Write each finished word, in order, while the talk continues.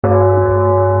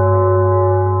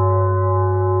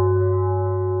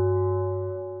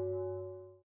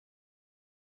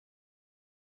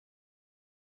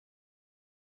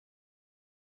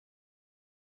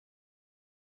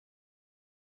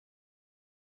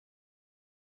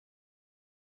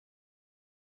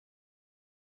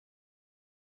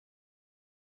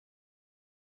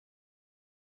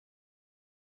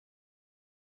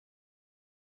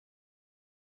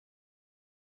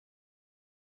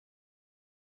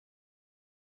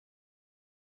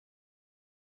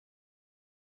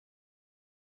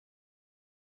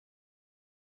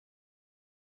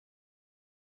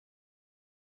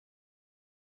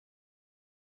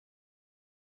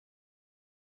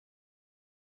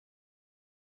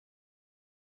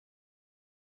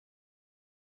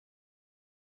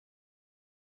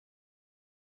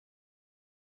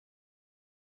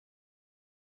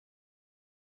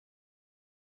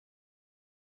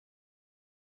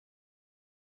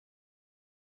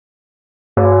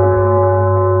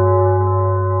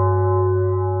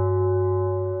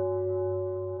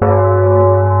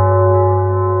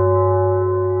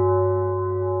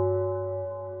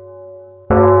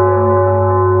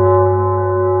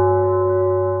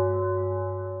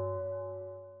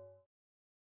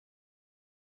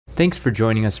Thanks for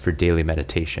joining us for Daily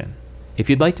Meditation. If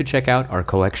you'd like to check out our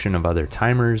collection of other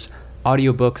timers,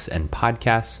 audiobooks, and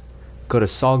podcasts, go to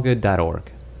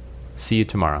solgood.org. See you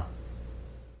tomorrow.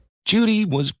 Judy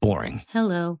was boring.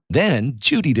 Hello. Then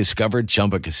Judy discovered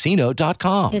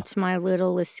ChumbaCasino.com. It's my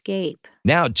little escape.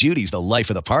 Now Judy's the life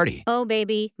of the party. Oh,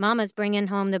 baby, mama's bringing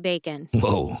home the bacon.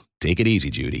 Whoa, take it easy,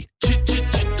 Judy.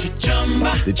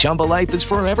 The Chumba life is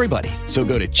for everybody. So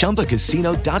go to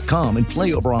ChumbaCasino.com and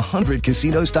play over 100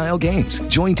 casino-style games.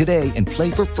 Join today and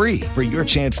play for free for your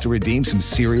chance to redeem some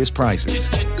serious prizes.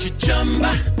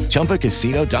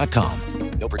 ChumbaCasino.com.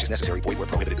 No purchase necessary. Void where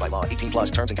prohibited by law.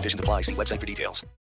 18+ terms and conditions apply. See website for details.